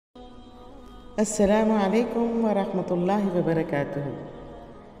Assalamu alaikum wa rahmatullahi wa barakatuh.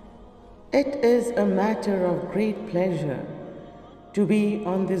 It is a matter of great pleasure to be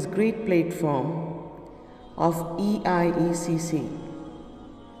on this great platform of EIECC,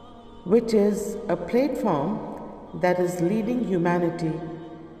 which is a platform that is leading humanity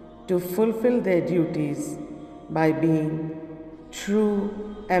to fulfill their duties by being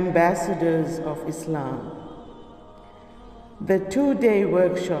true ambassadors of Islam. The two-day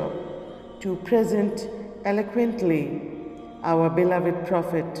workshop to present eloquently our beloved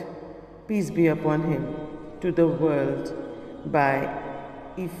Prophet, peace be upon him, to the world by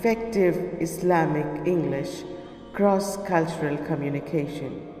effective Islamic English cross-cultural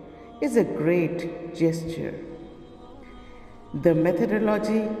communication is a great gesture. The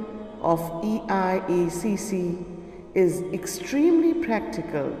methodology of EIECC is extremely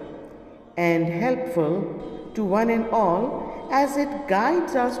practical and helpful to one and all, as it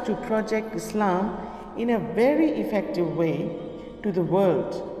guides us to project Islam in a very effective way to the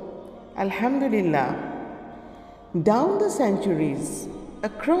world. Alhamdulillah, down the centuries,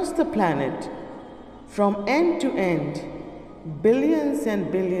 across the planet, from end to end, billions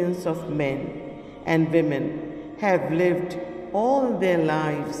and billions of men and women have lived all their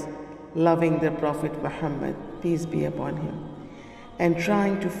lives loving the Prophet Muhammad, peace be upon him, and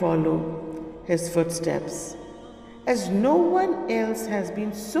trying to follow his footsteps, as no one else has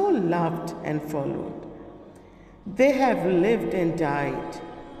been so loved and followed. They have lived and died,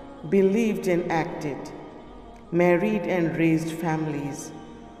 believed and acted, married and raised families,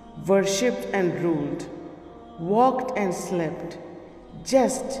 worshipped and ruled, walked and slept,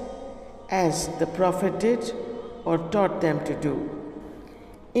 just as the Prophet did or taught them to do.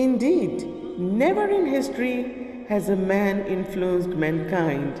 Indeed, never in history has a man influenced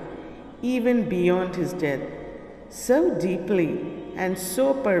mankind even beyond his death so deeply and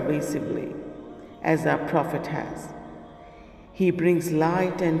so pervasively as our Prophet has. He brings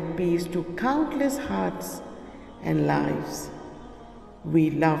light and peace to countless hearts and lives. We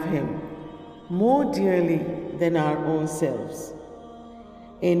love him more dearly than our own selves.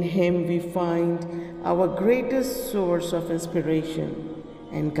 In him we find our greatest source of inspiration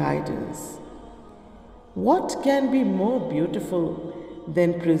and guidance. What can be more beautiful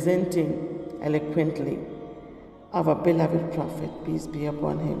than presenting eloquently our beloved Prophet, peace be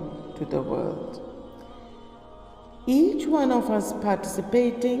upon him, to the world? Each one of us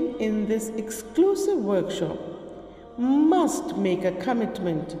participating in this exclusive workshop must make a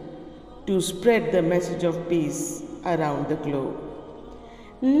commitment to spread the message of peace around the globe.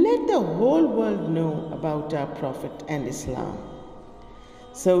 Let the whole world know about our Prophet and Islam.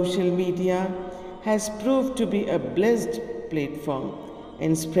 Social media has proved to be a blessed platform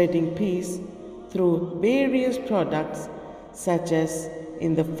in spreading peace through various products, such as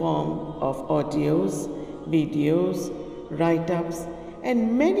in the form of audios, videos, write-ups,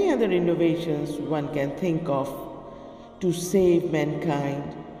 and many other innovations one can think of to save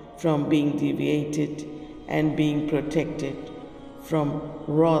mankind from being deviated and being protected from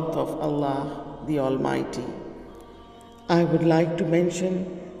wrath of Allah the Almighty. I would like to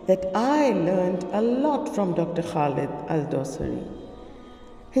mention that I learned a lot from Dr. Khalid Al-Dosari.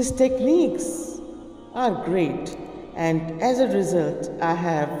 His techniques are great, and as a result I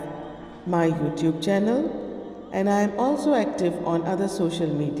have my YouTube channel, and I am also active on other social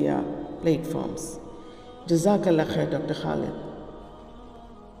media platforms. Jazakallah khair, Dr. Khalid.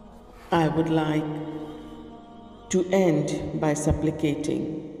 I would like to end by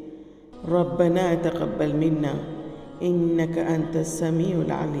supplicating, ربنا تقبل منا إنك أنت السميع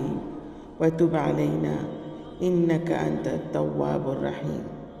العليم وتب علينا إنك أنت التواب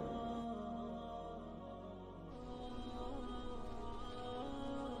الرحيم.